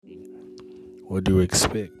what do you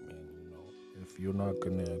expect, man? If you're not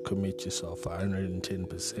gonna commit yourself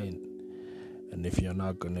 110%, and if you're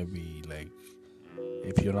not gonna be like,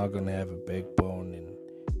 if you're not gonna have a backbone and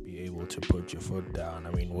be able to put your foot down,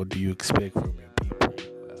 I mean, what do you expect from your people?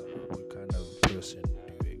 What kind of person do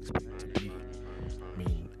you expect to be?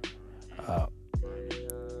 I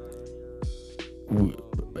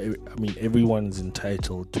mean, everyone's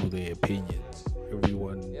entitled to their opinions.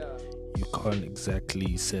 You can't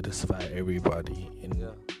exactly satisfy everybody in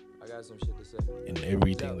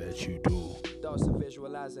everything that you do.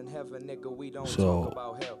 So,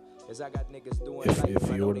 if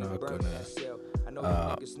you're not gonna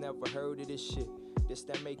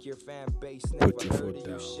put your foot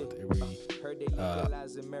down with every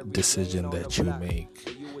decision that you make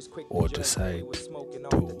or decide to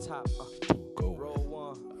go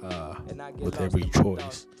with every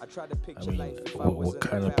choice, I mean, what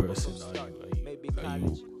kind of person are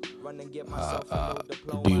you?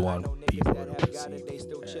 Do you want people to perceive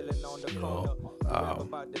you as?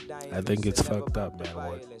 I think it's fucked up, man,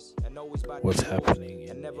 what's happening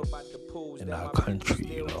in our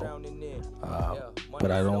country,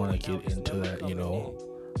 but I don't want to get into that,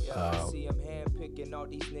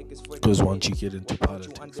 because once you get into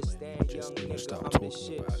politics, man, you're just gonna stop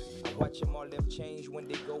talking about it.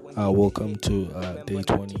 Welcome to day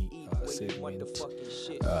 20 segment,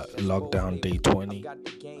 lockdown day 20.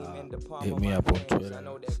 Hit me up on Twitter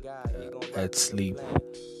at sleep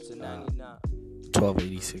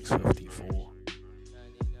 128654.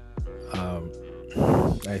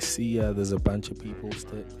 I see there's a bunch of people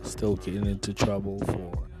still getting into trouble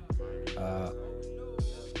for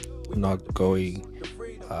not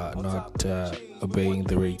obeying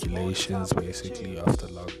the regulations, basically, after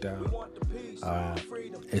lockdown.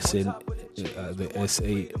 The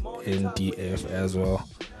SANDF as well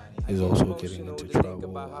is also getting into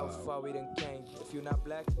trouble.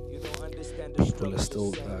 People are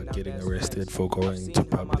still getting arrested for going to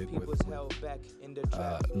public with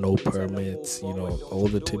no permits, all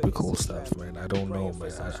the typical stuff, man. I don't know,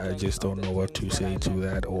 man. I just don't know what to say to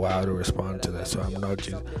that or how to respond to that. So I'm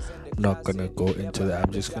not gonna go into that.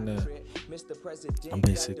 I'm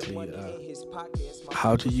basically,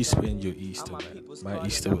 how did you spend your Easter, man? My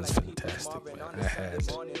Easter was fantastic, man. I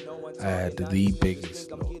had the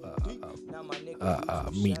biggest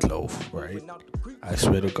meatloaf, right? I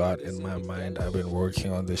swear to God, in my mind, I've been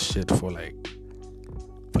working on this shit for like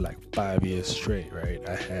 5 years straight, right?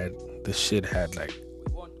 This shit had like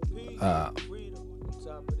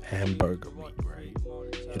hamburger meat, right?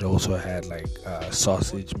 It also had like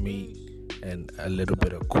sausage meat and a little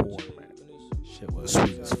bit of corn, man. Shit was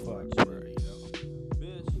sweet as fuck, bro,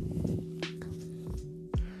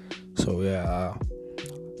 So yeah,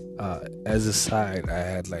 as a side, I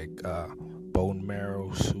had like bone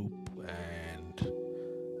marrow soup and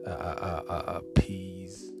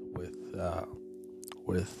peas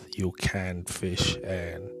with your canned fish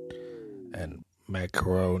and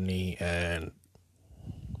macaroni and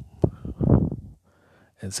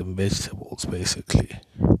some vegetables, basically.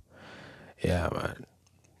 Yeah, man.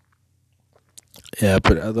 Yeah,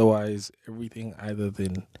 but otherwise, everything other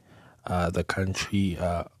than the country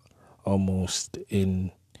almost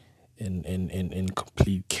in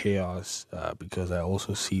complete chaos, because I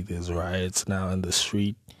also see there's riots now in the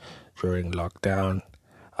street during lockdown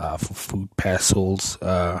for food parcels.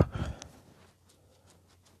 Other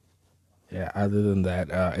than that,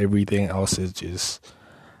 everything else is just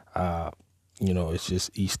it's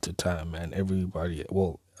just Easter time, man. Everybody,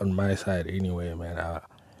 well, on my side anyway, man,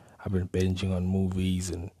 I've been binging on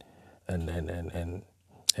movies and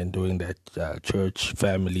doing that church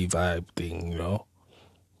family vibe thing,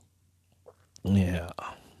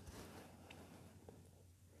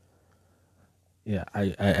 Yeah,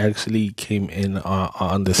 I actually came in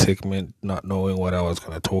on the segment not knowing what I was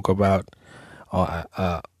going to talk about. On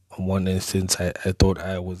one instance, I thought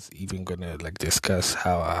I was even going to like discuss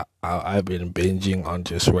how I've been binging on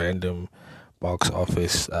just random box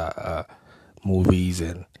office movies,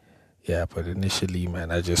 and but initially,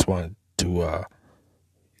 man, I just want to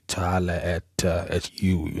holler at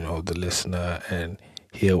you, the listener, and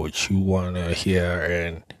hear what you want to hear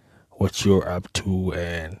and what you're up to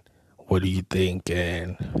and what do you think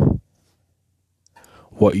and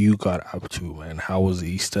what you got up to, man. How was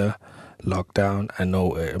Easter lockdown? I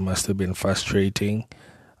know it must have been frustrating.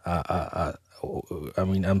 I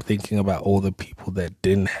mean, I'm thinking about all the people that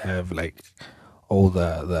didn't have like all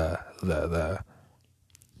the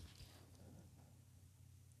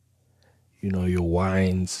your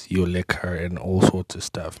wines, your liquor, and all sorts of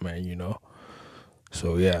stuff, man.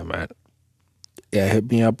 So yeah, man. Yeah,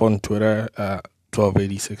 hit me up on Twitter.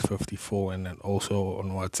 128654, and then also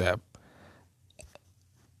on WhatsApp.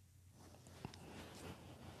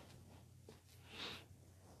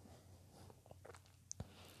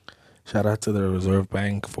 Shout out to the Reserve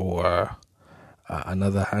Bank for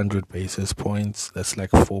another 100 basis points. That's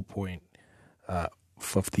like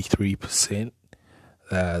 4.53%.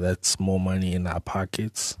 That's more money in our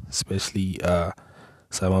pockets, especially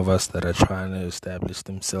some of us that are trying to establish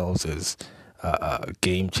themselves as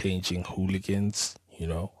game-changing hooligans.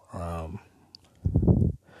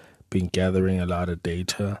 Been gathering a lot of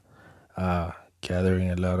data,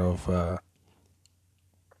 gathering a lot of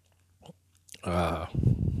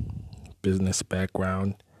business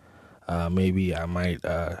background. Maybe I might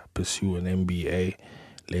pursue an MBA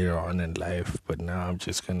later on in life, but now I'm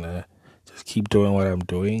just gonna keep doing what I'm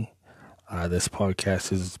doing. This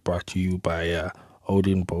podcast is brought to you by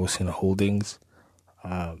Odin Borson Holdings.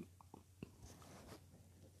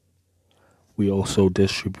 We also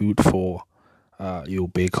distribute for your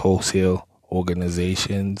big wholesale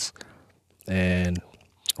organizations, and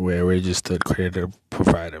we're a registered credit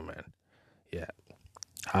provider, man. Yeah,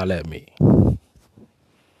 holla at me.